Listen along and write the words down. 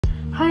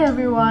Hi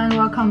everyone,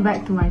 welcome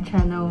back to my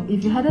channel.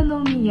 If you hadn't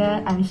known me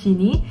yet, I'm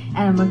Shini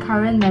and I'm a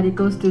current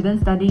medical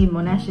student studying in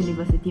Monash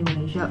University,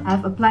 Malaysia.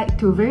 I've applied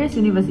to various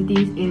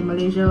universities in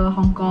Malaysia,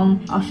 Hong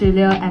Kong,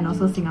 Australia and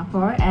also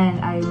Singapore,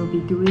 and I will be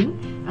doing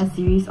a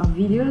series of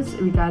videos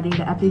regarding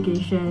the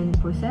application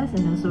process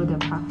and also the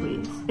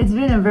pathways. It's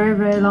been a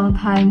very long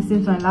time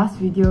since my last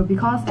video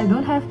because I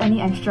don't have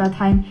any extra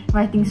time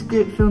writing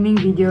script, filming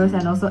videos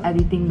and also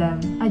editing them.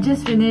 I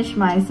just finished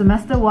my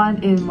semester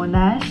 1 in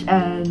Monash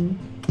and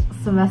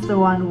semester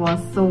 1 was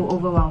so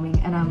overwhelming,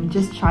 and I'm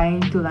just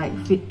trying to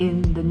fit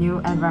in the new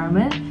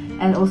environment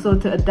and also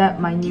to adapt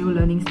my new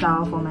learning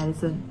style for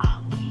medicine.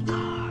 Okay,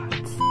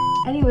 cards.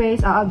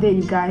 Anyways, I'll update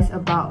you guys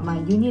about my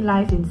uni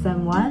life in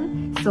Sem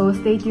 1, so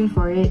stay tuned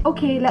for it.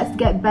 Okay, let's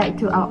get back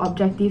to our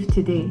objective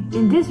today.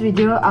 In this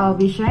video, I'll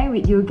be sharing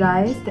with you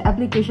guys the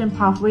application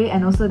pathway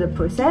and also the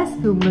process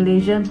to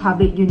Malaysian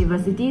public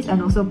universities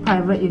and also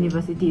private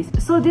universities.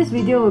 So this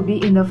video will be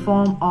in the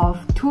form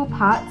of 2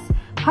 parts.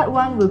 Part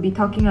 1 will be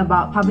talking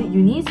about public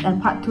unis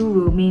and part 2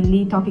 will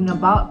mainly talking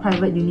about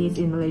private unis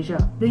in Malaysia.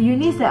 The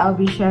unis that I'll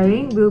be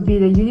sharing will be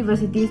the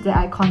universities that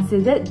I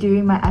considered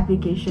during my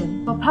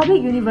application. For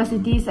public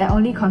universities, I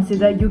only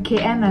consider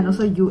UKM and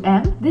also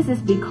UM. This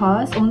is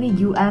because only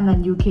UM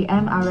and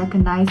UKM are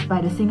recognized by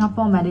the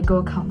Singapore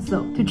Medical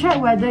Council. To check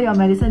whether your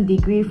medicine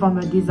degree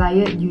from your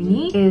desired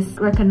uni is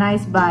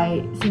recognized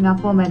by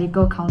Singapore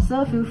Medical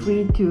Council, feel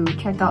free to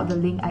check out the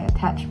link I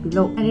attached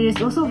below. And it is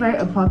also very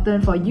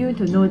important for you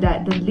to know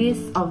that the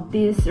list of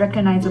these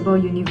recognizable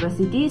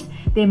universities,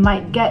 they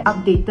might get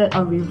updated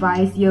or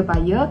revised year by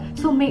year,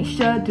 so make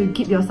sure to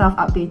keep yourself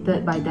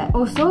updated by that.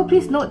 Also,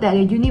 please note that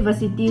the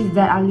universities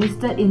that are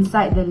listed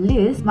inside the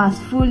list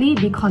must fully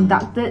be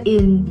conducted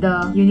in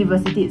the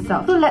university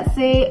itself. So let's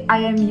say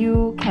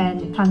IMU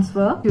can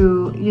transfer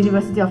to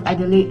University of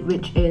Adelaide,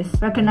 which is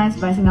recognized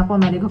by Singapore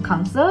Medical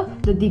Council.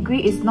 The degree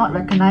is not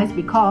recognized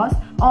because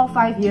all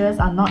 5 years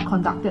are not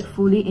conducted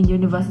fully in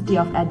University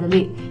of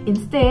Adelaide.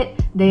 Instead,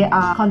 they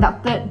are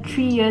conducted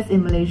 3 years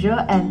in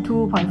Malaysia and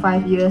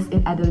 2.5 years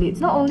in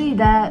Adelaide. Not only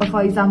that,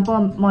 for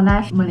example,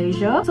 Monash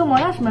Malaysia. So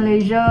Monash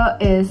Malaysia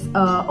is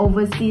an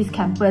overseas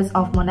campus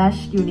of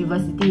Monash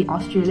University,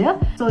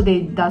 Australia. So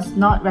they does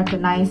not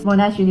recognize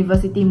Monash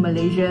University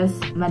Malaysia's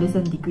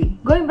medicine degree.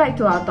 Going back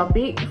to our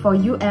topic, for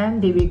UM,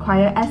 they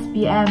require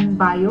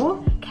SPM Bio,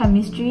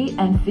 Chemistry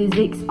and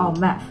Physics or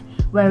Math,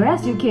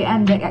 whereas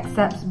UKM that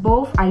accepts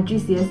both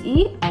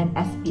IGCSE and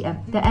SPM.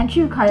 The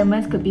entry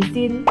requirements could be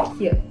seen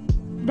here.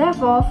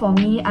 Therefore, for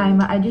me, I'm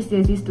an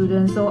IGCSE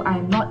student, so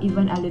I'm not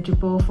even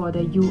eligible for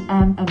the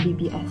UM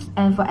MBBS.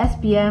 And for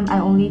SPM, I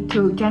only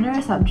took general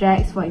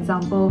subjects, for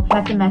example,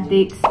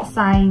 mathematics,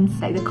 science,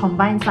 like the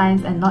combined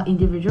science and not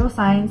individual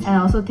science, and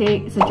also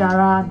take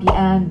Sejarah,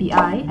 BM,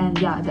 BI, and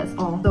yeah, that's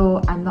all.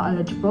 So I'm not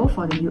eligible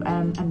for the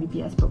UM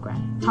MBBS program.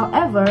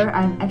 However,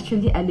 I'm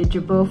actually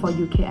eligible for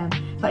UKM.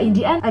 But in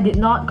the end, I did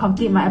not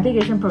complete my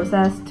application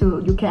process to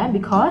UKM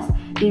because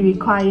they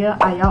require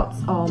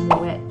IELTS or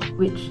MOET,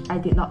 which I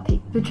did not take.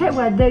 To check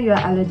whether you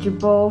are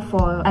eligible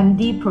for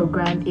MD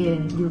program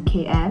in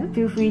UKM,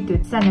 feel free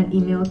to send an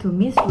email to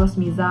Miss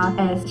Rosmiza,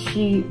 as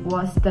she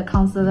was the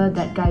counsellor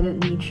that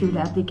guided me through the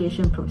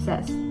application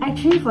process.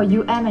 Actually, for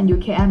UM and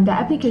UKM, the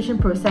application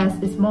process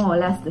is more or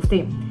less the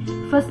same.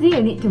 Firstly,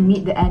 you need to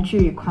meet the entry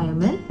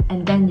requirement,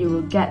 and then you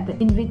will get the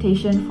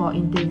invitation for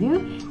interview,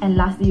 and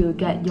lastly, you will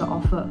get your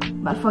offer.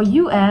 But for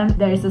UM,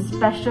 there is a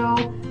special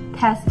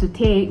test to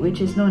take,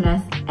 which is known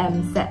as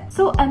MSAT.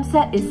 So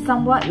MSAT is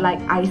somewhat like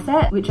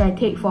ISAT, which I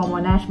take for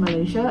Monash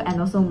Malaysia and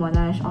also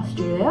Monash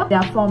Australia.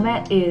 Their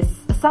format is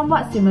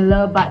somewhat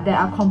similar, but there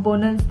are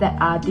components that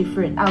are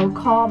different. I will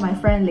call my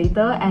friend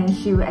later and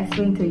she will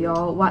explain to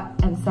y'all what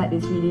MSAT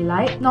is really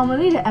like.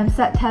 Normally, the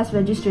MSAT test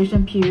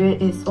registration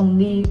period is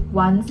only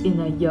once in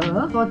a year.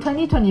 For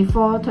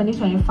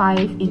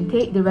 2024-2025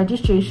 intake, the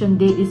registration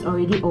date is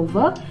already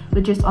over,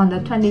 which is on the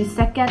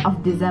 22nd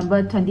of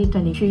December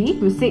 2023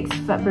 to 6th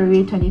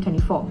February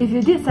 2024. If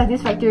you did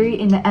satisfactory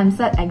in the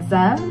MSAT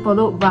exam,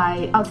 followed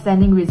by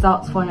outstanding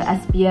results for your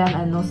SPM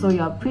and also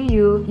your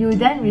pre-U, you will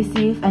then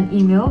receive an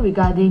email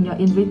regarding your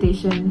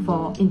invitation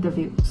for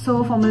interview.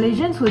 So for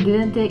Malaysians who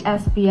didn't take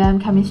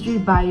SPM, Chemistry,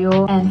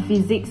 Bio and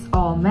Physics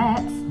or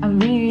Maths, I'm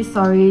really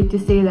sorry to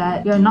say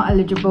that you're not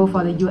eligible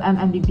for the UM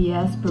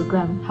MBBS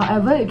program.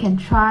 However, you can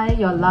try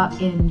your luck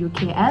in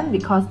UKM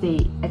because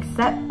they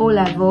accept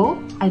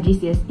O-level,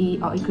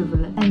 IGCSE or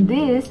equivalent. And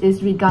this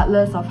is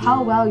regardless of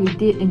how well you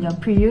did in your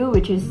pre-U,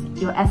 which is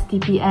your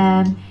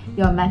STPM,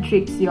 your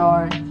matrix,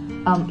 your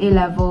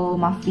A-level,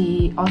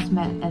 MAFI,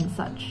 OSMET and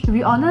such. To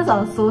be honest,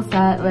 I was so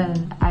sad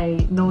when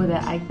I know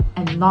that I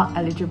am not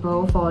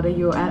eligible for the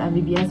UM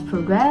MBBS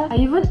program. I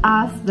even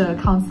asked the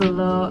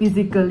counsellor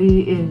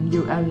physically in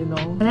UM, you know.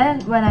 And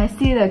then when I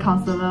see the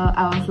counsellor,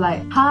 I was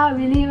like, huh,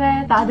 really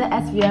man? Tak ada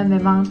SPM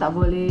memang tak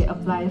boleh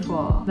apply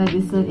for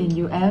medicine in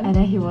UM? And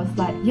then he was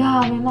like,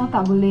 yeah, memang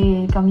tak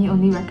boleh. Kami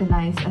only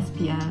recognize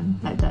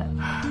SPM. Like that.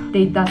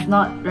 They does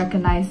not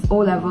recognize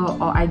O-level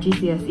or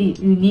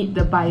IGCSE. You need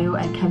the bio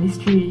and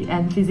chemistry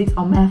and physics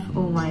or math.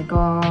 Oh my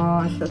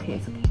gosh. Okay,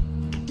 it's okay.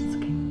 It's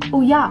okay.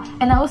 Oh yeah,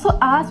 and I also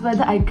asked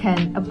whether I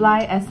can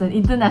apply as an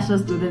international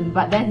student,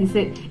 but then he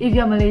said if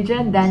you're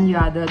Malaysian, then you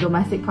are the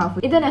domestic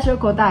pathway. International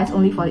quota is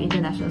only for the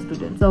international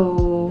students.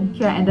 So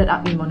here I ended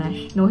up in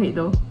Monash. No hate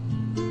though.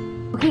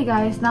 Okay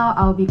guys, now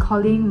I'll be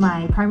calling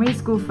my primary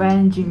school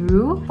friend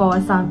Jinru for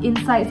some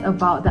insights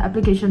about the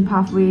application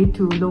pathway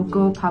to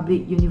local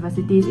public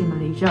universities in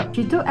Malaysia.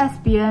 She took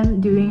SPM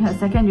during her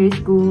secondary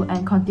school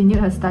and continued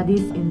her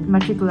studies in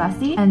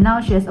matriculasi, and now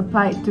she has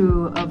applied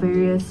to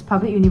various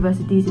public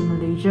universities in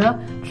Malaysia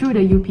through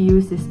the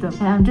UPU system.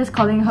 And I'm just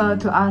calling her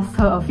to ask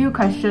her a few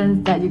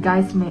questions that you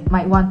guys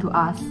might want to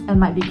ask and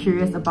might be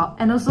curious about.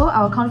 And also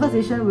our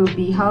conversation will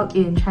be held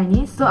in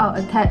Chinese, so I'll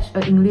attach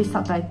English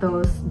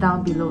subtitles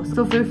down below.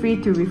 So feel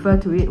free to refer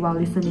to it while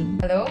listening.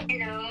 Hello，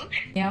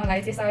 你要来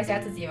介绍一下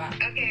自己吗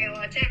OK，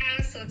 我叫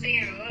苏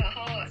静茹，然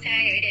后我现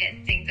在有一点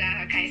紧张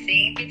和开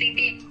心，毕竟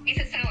第一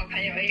次上我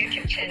朋友的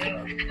YouTube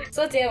channel。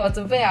所以今天我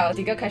准备了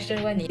几个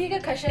question 问你。第一个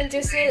question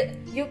就是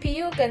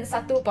UPU 跟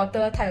Satu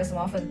Portal 它有什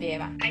么分别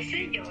吗？还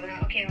是有的。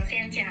OK， 我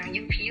先讲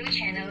UPU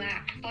channel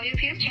啦。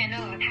UPU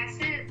channel 它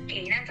是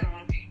给那种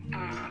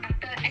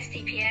after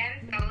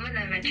STPM government 的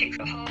matrix，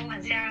 然后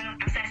很像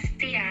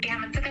SST 啊，给他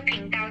们这个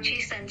频道去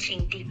申请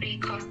degree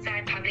course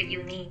在 public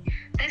uni。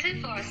但是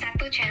for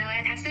Satu channel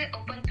呢，它是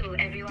open to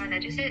everyone 的，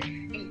就是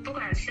你不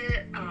管是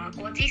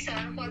国际生，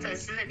或者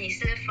是你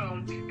是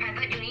from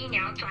private uni 你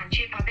要转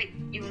去 public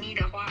uni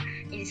的话，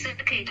你是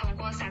可以通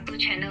过 Satu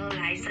channel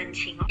来申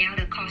请你要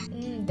的 course。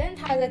但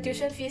它的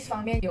tuition fees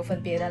方面有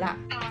分别的啦。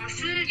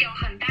是有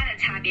很大的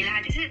差别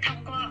啦，就是通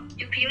过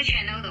UPU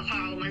channel 的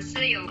话，我们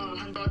是有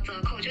很多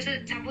折扣，就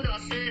是差不多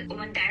是我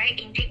们 direct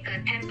intake 的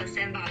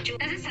 10% 吧。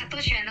但是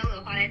Satu channel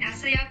的话呢，它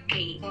是要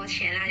给多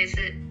钱啦，就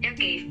是要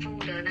给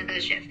full 的那个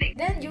学费。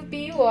但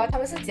UPU 他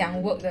们是讲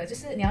work 的，就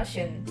是你要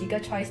选几个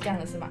choice 这样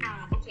的是吗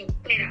？OK，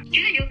 对的，就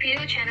是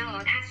UPU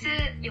channel 它是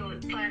有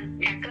分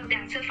两个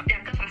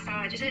发烧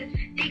啊，就是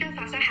第一个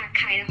发烧它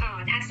开的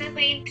话它是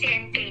会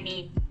先给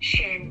你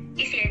选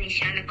一些你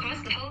喜欢的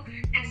course， 然后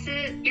它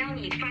是要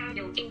你放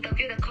有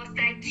interview 的 course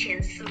在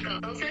前4个，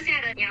然后剩下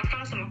的你要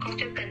放什么 course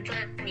就跟着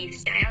你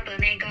想要的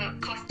那个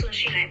course 顺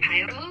序来排。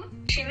然后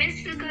前面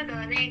4个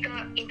的那个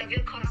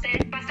interview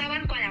course 发烧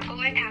完关了过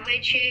后，它会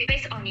去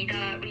based on 你的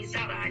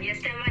result 啊，你的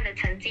SEM 1的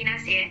成绩那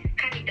些，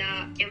看你的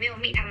有没有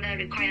meet 他们的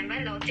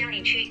requirement， 然后叫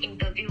你去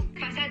interview。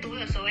发烧读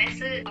的时候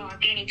是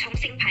给你重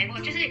新排过，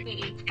就是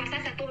你发烧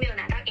都没有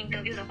拿到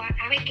interview 的话，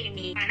他会给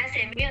你把那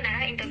些没有拿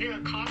到 interview 的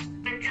course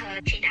换成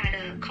其他的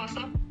course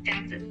这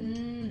样子。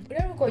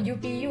那如果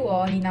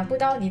UPU 你拿不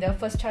到你的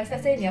first choice，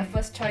 但是你的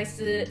first choice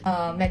是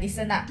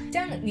medicine 啊，这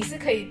样你是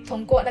可以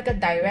通过那个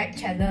direct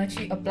channel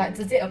去 apply，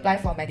 直接 apply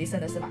for medicine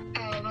的是吗？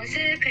我们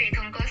是可以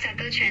通过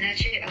Satu channel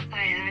去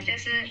apply 啦，就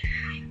是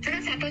这个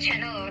Satu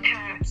channel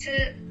它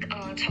是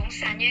从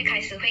3月开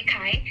始会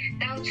开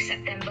到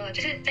September，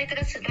 就是在这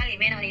个时段里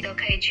面你都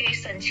可以去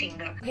申请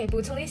的。可以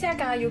补充一下，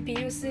刚刚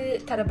UPU 是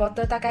它的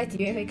border 大概几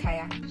月会开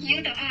啊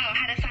？UPU 的话，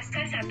它的 fast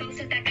class Satu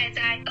是大概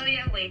在2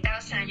月尾到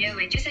3月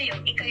尾，就是有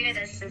1个月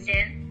的时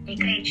间，你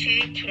可以去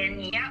填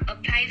你要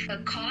apply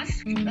for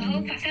course。然后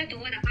fast 读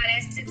的话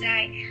呢，是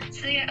在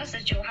4月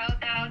29号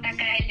到大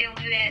概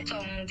6月中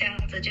这样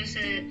子，就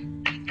是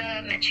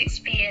after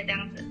matrix 毕业这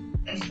样子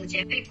的时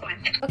间被管。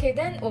OK，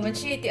 但我们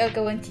去第二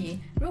个问题，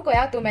如果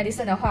要读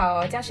medicine 的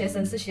话这样学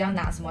生是需要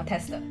拿什么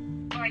test 的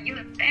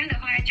？UM 的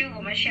话，就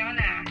我们需要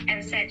拿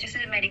MSAT， 就是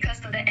Medical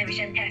Student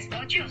Admission Test。然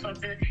后据我所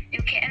知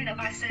 ，UKM 的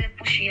话是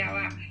不需要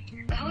啊。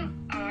然后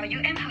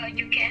UM 和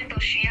UKM 都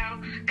需要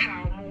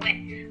考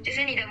MUET， 就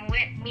是你的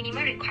MUET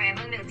minimum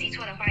requirement 没有记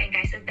错的话，应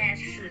该是 Band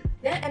 4。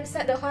那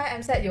MSAT 的话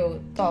 ，MSAT 有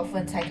多少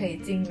分才可以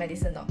进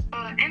medicine 哦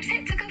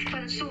？MSAT 这个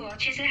分数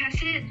其实它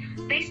是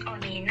based on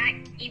你那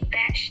一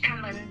batch 他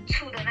们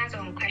出的那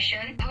种 question，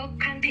 然后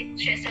看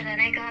学生的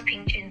那个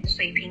平均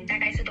水平大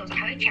概是多少，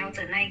还会调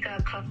整那一个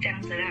curve 这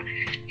样子啦。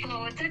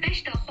我这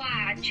batch 的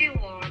话，据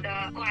我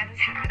的观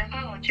察的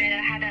话，我觉得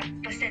它的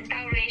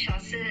percentile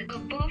range 是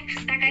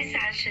above 大概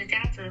30这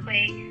样子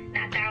会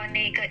拿到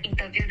那个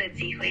interview 的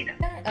机会的。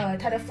那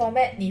它的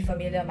format 你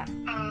familiar 吗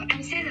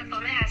？MSAT 的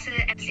format 还是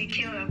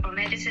MCQ 的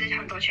format， 就是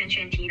很多圈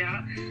题的。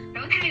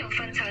然后它有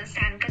分成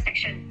3个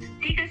section，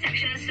 第一个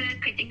section 是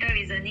critical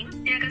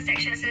reasoning， 第二个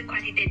section 是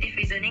quantitative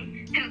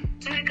reasoning， 还有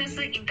最后一个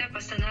是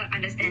interpersonal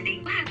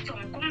understanding。它总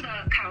共的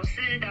考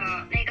试的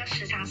那个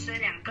时长是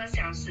2个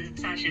小时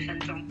30分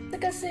钟。这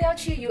个是要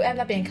去 UM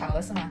那边考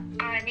的是吗？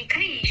你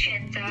可以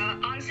选择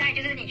onsite，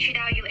 就是你去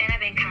到 UM 那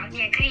边考，你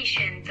也可以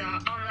选择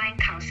online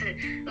考试。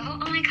然后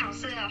online 考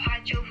试的话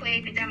就会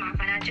比较麻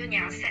烦啦，就你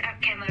要 set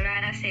up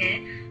camera 那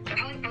些。然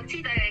后我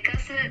记得有一个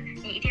是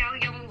你一定要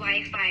用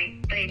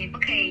WiFi， 对，你不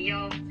可以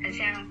用很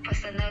像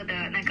personal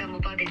的那个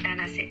mobile data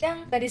那些。这样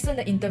medicine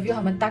的 interview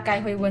他们大概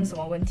会问什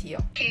么问题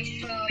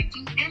？For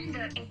UM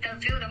的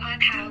interview 的话，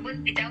他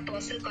问比较多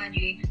是关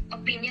于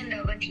opinion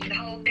的问题，然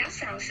后比较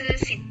少是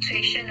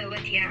situation 的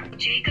问题啊。我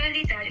举一个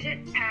例子啊，就是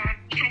他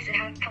一开始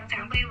他通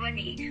常会问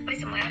你为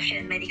什么要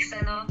选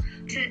medicine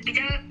是比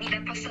较你的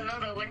personal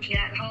的问题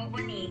啦，然后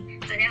问你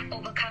怎样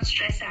overcome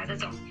stress 啊这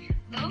种。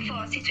然后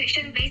for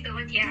situation based 的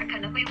问题啊，可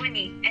能会问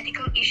你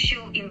ethical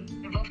issue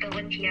involved 的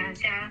问题啊，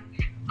像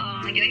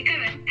有一个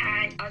人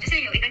他就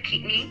是有一个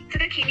kidney， 这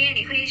个 kidney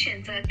你会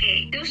选择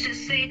给60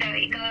岁的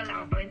一个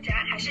老人家，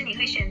还是你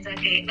会选择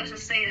给20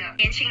岁的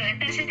年轻人，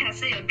但是他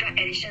是有 drug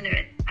addiction 的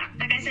人啊，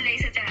大概是类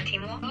似这样的题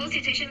目。然后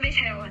situation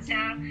based 还有好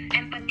像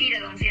empathy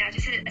的东西啊，就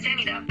是好像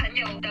你的朋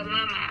友的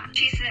妈妈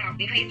去世了，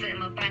你会怎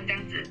么办这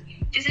样子，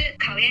就是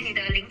考验你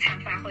的临场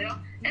发挥哦。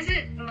但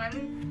是你们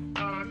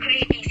可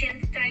以现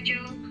在就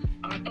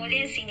多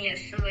练习你的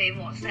思维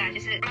模式啊，就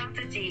是让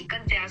自己更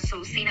加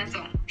熟悉那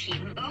种题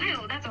目。然后还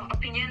有那种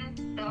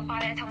opinion 的话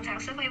呢，通常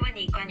是会问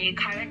你关于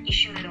current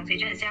issue 的东西，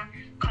就很像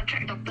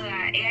contract doctor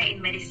啊 ，AI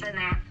in medicine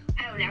啊，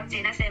还有了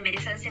解那些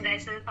medicine 现在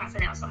是发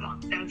生了什么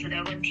这样子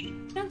的问题。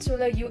那除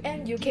了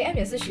UM UKM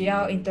也是需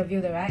要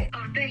interview 的 right？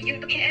 对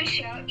UKM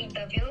需要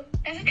interview，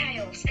 但是它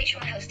有 stage 1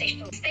和 stage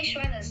 2。stage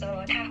 1的时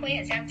候，它会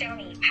很像叫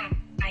你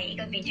拍一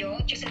个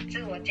video， 就是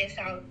自我介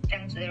绍这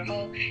样子，然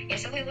后也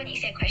是会问你一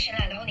些 question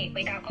啦，然后你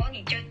回答过后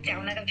你就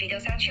交那个 video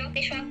上去。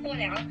stage 1过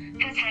了，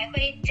它才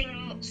会进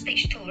入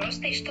stage 2， 然后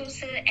stage 2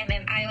是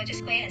MMI 哦，就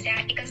是会很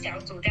像一个小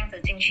组这样子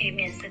进去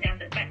面试这样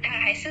子，但它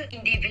还是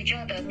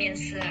individual 的面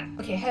试啊。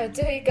OK， 还有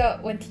最后一个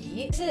问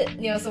题是，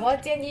你有什么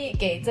建议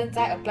给正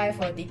在 apply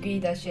for degree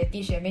的学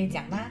弟学妹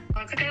讲吗？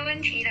这个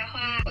问题的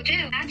话，我觉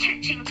得要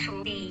check 清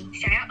楚你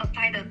想要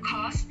apply 的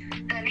course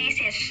的那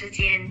些时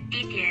间、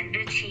地点、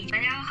日期，你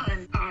们要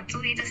很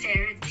注意这些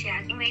日期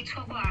啊，因为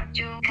错过了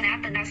就可能要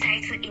等到下一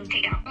次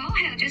intake 了。然后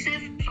还有就是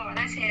for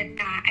那些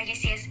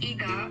IGCSE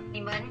的，你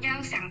们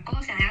要想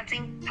要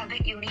进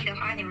Public Uni 的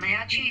话，你们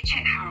要去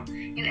check 好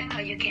UM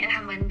和 UKM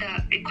他们的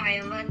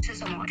requirement 是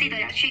什么，记得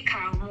要去考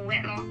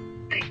MSAT 咯。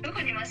对，如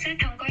果你们是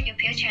通过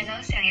UPU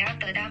Channel 想要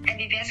得到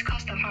MBBS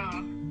course 的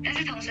话但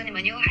是同时你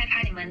们又害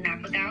怕你们拿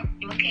不到，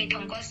你们可以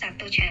通过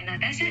Satu Channel，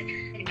但是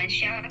你们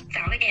需要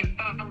早一点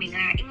报名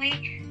啊，因为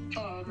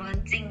我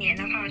们今年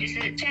的话，就是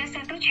虽然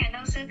Satu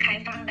Channel 是开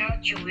放到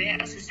9月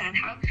23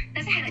号，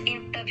但是它的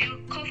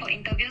call for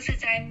interview 是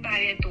在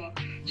8月多，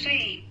所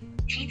以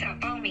提早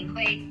报名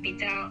会比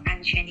较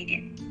安全一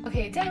点。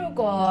OK， 这样如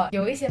果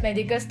有一些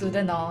medical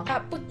student 他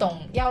不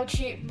懂要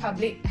去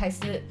public 还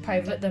是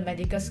private 的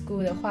medical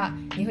school 的话，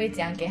你会怎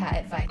样给他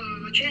advice？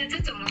我觉得这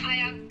种的话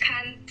要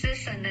看自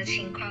身的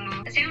情况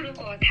哦。像如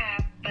果他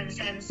本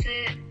身是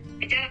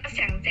比较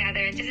想家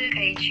的人，就是可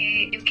以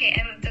去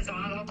UKM 这种，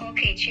然后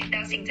可以去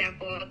到新加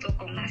坡做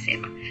工那些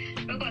嘛。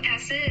如果他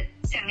是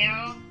想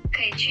要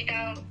可以去到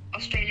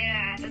Australia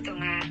啊这种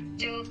啊，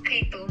就可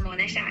以读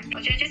Monash。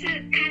我觉得就是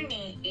看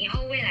你以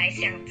后未来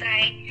想在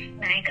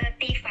哪一个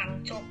地方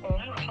做工，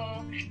然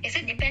后也是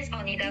depends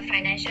on 你的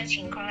financial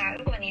情况啊。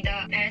如果你的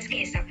parents 可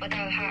以 support 到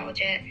的话，我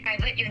觉得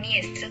private uni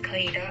也是可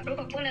以的。如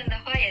果不能的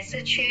话，也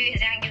是去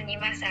像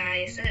Unimas 啊，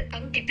也是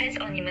很 depends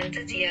on 你们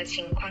自己的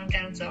情况这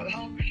样子哦。然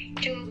后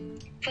就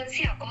分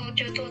析了过后，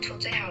就做出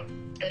最好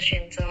的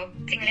选择，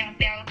尽量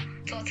不要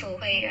做出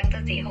会让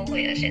自己后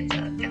悔的选择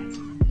这样子。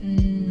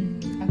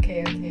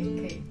OK， 可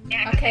以。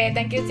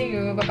OK，Thank you， 静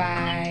茹，拜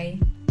拜。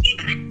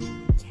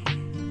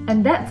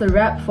And that's a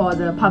wrap for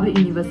the public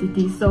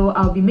university. So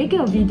I'll be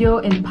making a video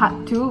in part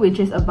 2, which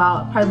is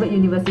about private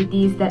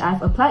universities that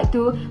I've applied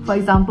to. For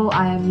example,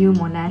 IMU,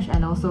 Monash,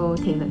 and also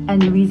Taylor.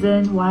 And the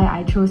reason why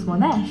I chose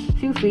Monash.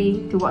 Feel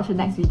free to watch the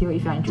next video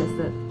if you're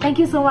interested. Thank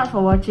you so much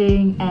for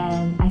watching,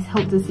 and I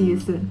hope to see you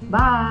soon.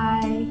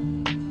 Bye!